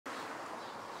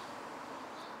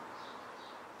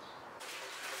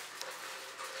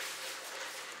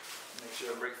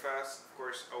your breakfast. Of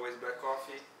course, always black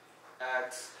coffee,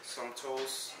 eggs, some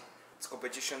toast. It's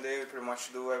competition day. We pretty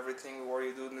much do everything what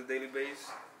you do on a daily basis.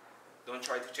 Don't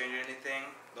try to change anything.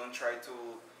 Don't try to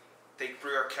take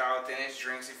pre-workout and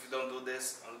drinks if you don't do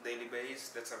this on a daily basis.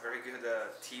 That's a very good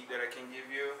tip that I can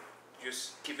give you.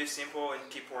 Just keep it simple and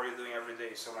keep what you're doing every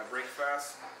day. So my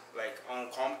breakfast, like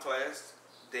on comp class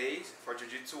days for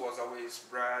Jiu-Jitsu, was always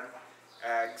bread,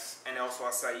 eggs, and also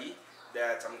acai.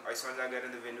 That as soon as I get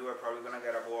in the venue, I'm probably gonna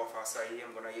get a bowl of acai.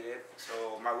 I'm gonna eat it.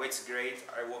 So my weight's great.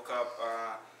 I woke up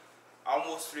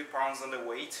almost 3 pounds on the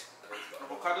weight.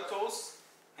 Avocado toast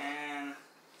and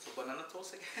so banana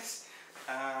toast, I guess.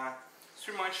 It's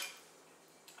pretty much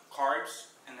carbs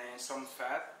and then some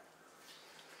fat.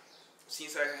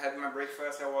 Since I had my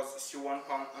breakfast, I was still 1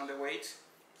 pound underweight,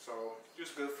 so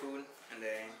just good food. And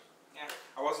then yeah,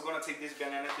 I was gonna take this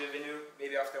banana to the venue.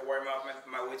 Maybe after warm up,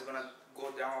 my weight's gonna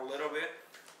go down a little bit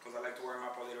because I like to warm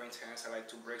up a little intense. I like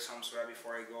to break some sweat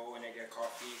before I go and I get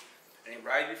coffee. And then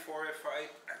right before I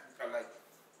fight, I like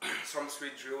some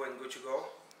sweet drill and good to go.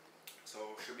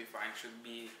 So should be fine. Should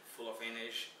be full of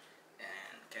energy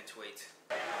and can't wait.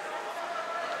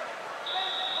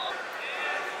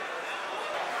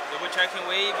 Double checking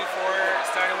weight before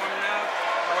starting warming up.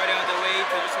 Already on the weight,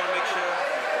 I just want to make sure.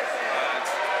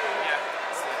 Yeah,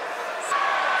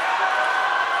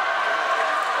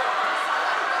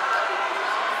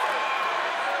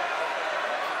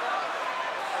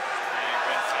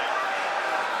 that's it.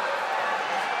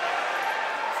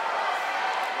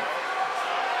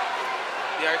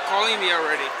 They are calling me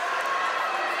already.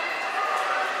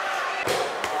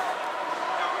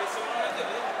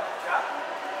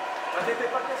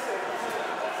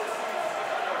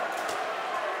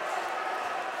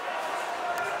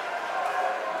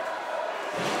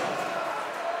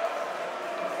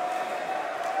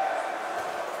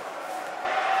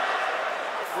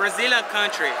 Brazilian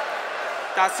country.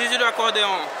 Tarcísio do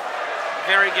acordeon.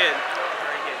 Very good.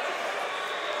 Very good.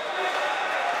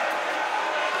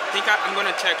 I think I'm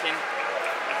gonna check in.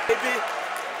 Baby.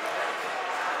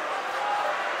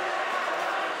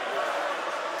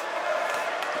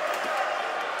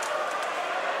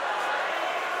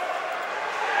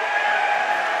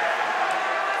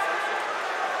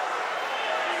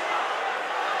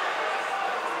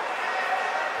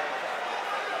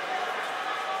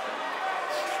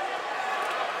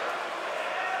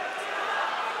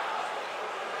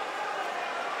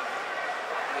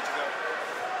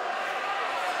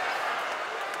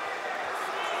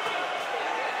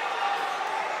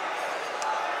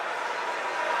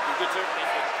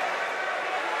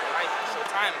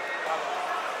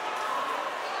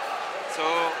 So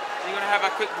we're gonna have a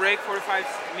quick break, 45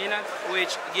 minutes,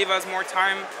 which give us more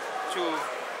time to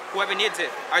whoever needs it.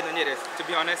 I don't need it, to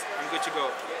be honest. I'm good to go.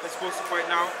 If it's supposed to fight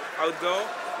now, I would go,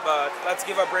 but let's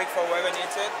give a break for whoever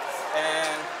needs it,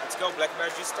 and let's go. Black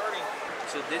Badge is starting.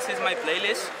 So this is my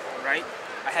playlist, right?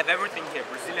 I have everything here: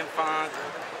 Brazilian funk,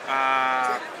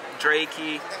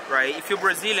 Drakey, right? If you're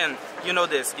Brazilian, you know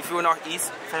this. If you're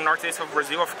from northeast of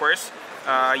Brazil, of course,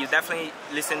 you definitely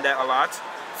listen that a lot.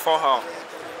 Forró.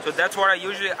 So that's what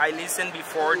I listen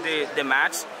before the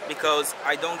match, because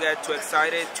I don't get too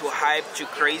excited, too hyped, too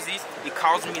crazy. It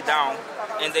calms me down,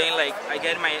 and then like I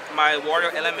get my water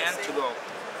element to go.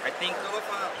 I think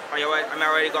I'm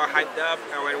already got hyped up,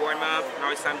 I already warm up.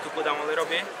 Now it's time to cool down a little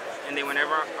bit, and then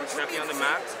whenever I'm stepping on the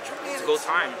mat, it's go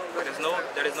time.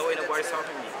 There is no way nobody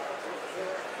stopping me.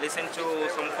 Listen to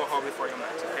some forró before your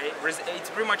match, okay?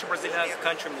 It's pretty much Brazilian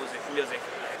country music.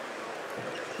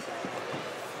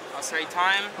 Acai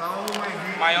time.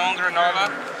 My own granola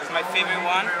is my favorite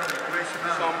one.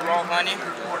 Some raw honey.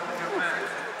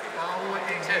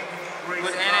 That's it.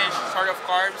 Good energy, sort of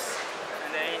carbs,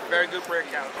 and then very good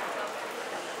workout.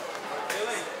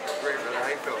 Great, brother. How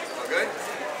you feel? All good?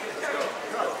 Let's go.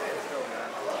 Let's go, man.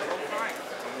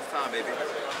 It's almost time, baby.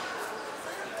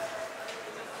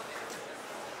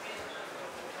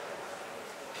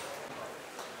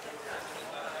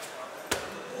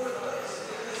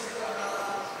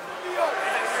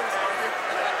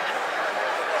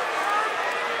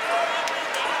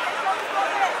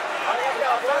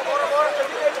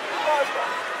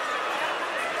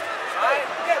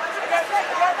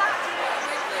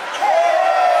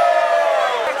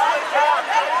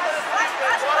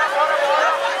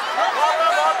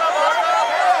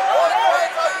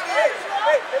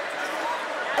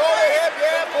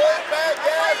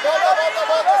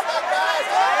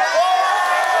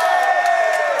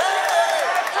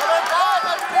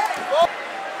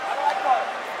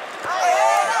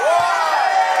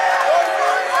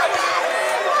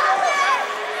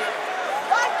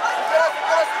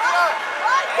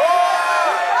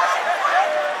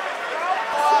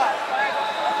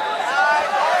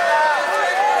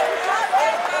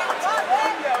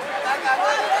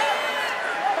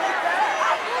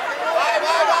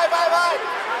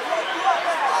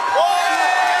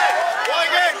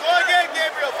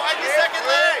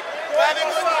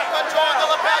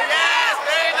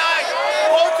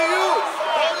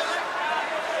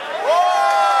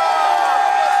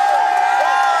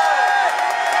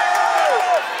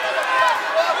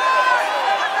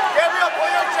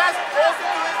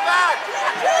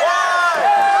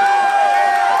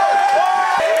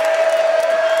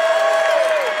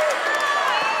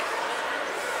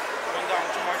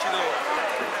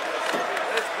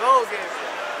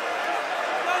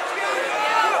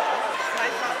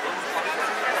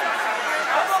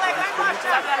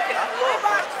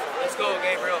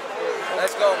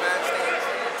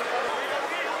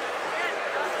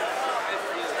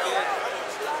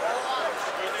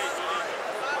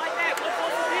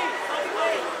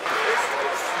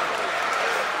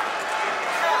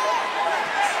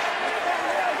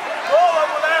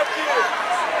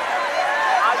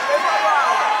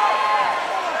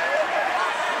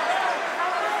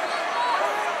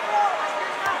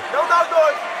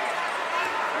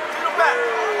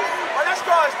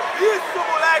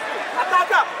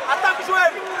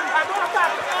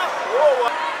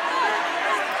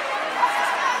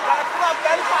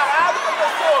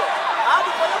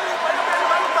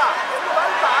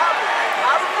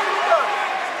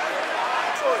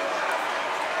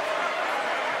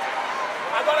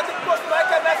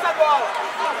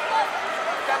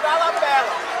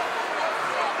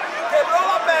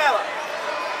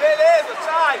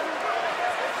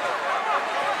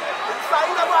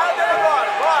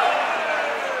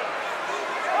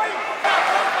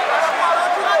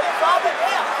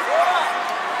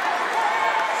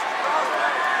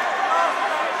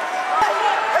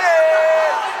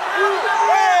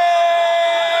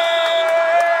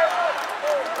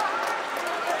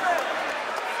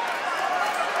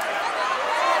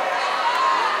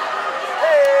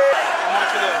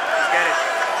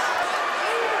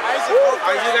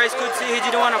 As you guys could see, he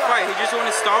didn't want to fight. He just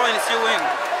wanted to stall and still win.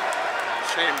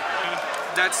 Shame.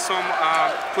 That's some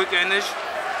quick energy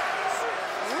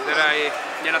that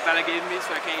Nathalia gave me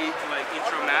so I can eat like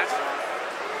intro match.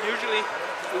 Usually,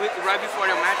 right before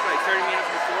the match, like 30 minutes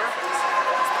before,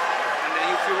 and then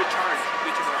you feel recharged.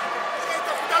 Good to go.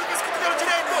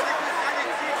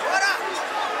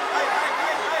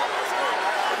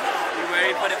 You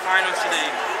ready for the finals today?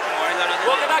 Tomorrow is another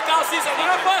day. Na calcinha,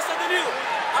 agora passa, Danilo.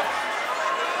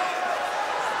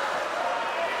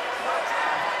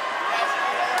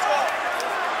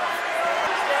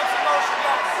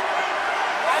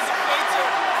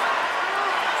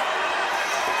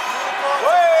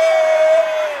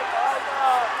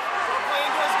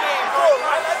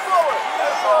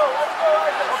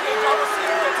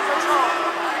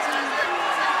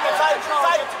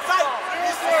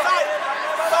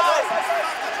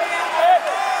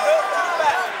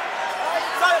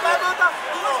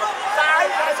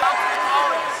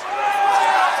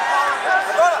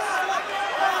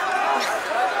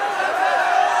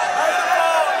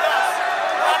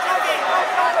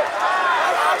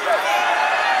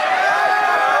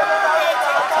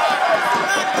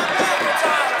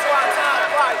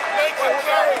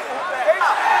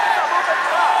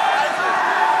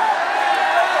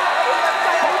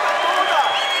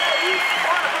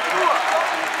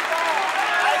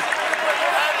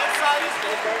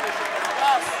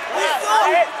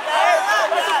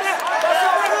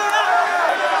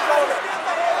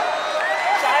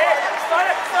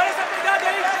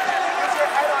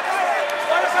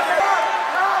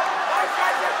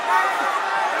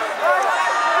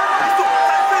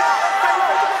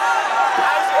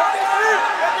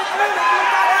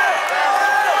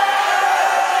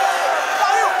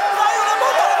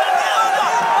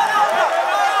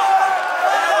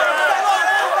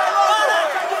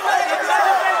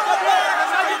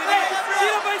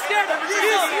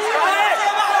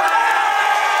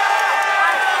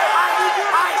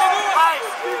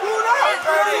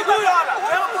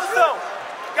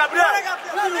 Gabriel,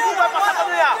 não vai passar pra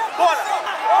ganhar. Bora!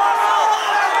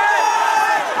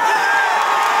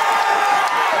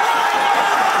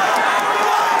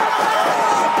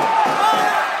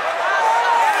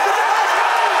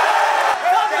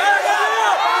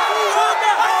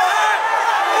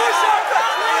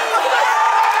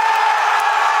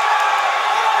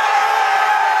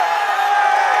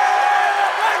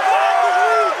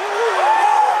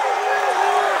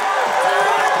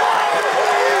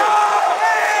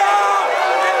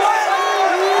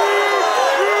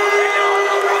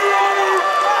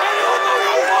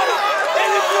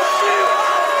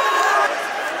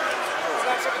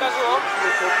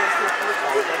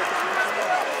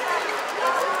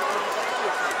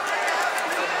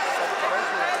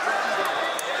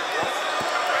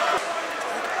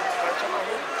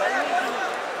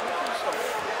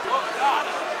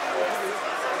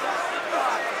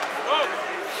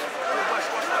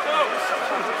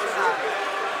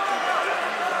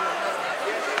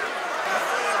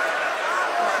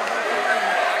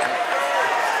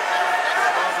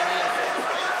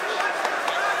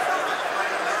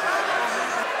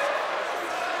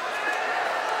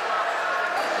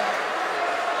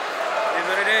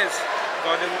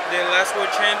 Got the last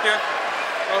world champion,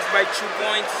 lost by 2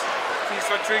 points,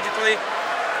 strategically.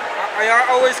 I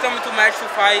always come to match to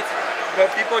fight,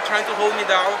 but people trying to hold me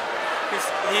down.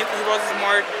 He was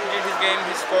smart, he did his game,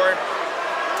 he scored.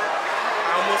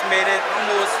 I almost made it,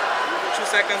 almost 2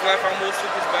 seconds left, I almost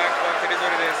took his back, but it is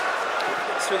what it is.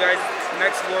 So guys,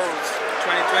 next Worlds,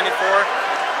 2024,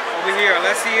 over here.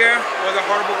 Last year was a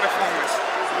horrible performance.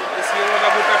 This year was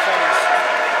a good performance.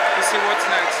 We see what's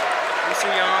next. We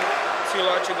see young. A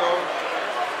lot to go.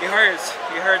 It hurts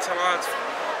a lot.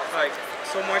 Like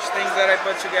so much things that I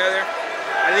put together.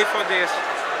 I live for this,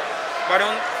 but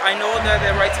I know that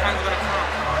the right time is gonna come.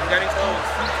 I'm getting close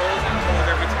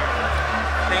every time.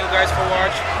 Thank you guys for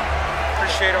watching.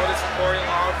 Appreciate all the support and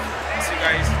love. See you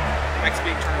guys next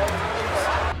big tournament.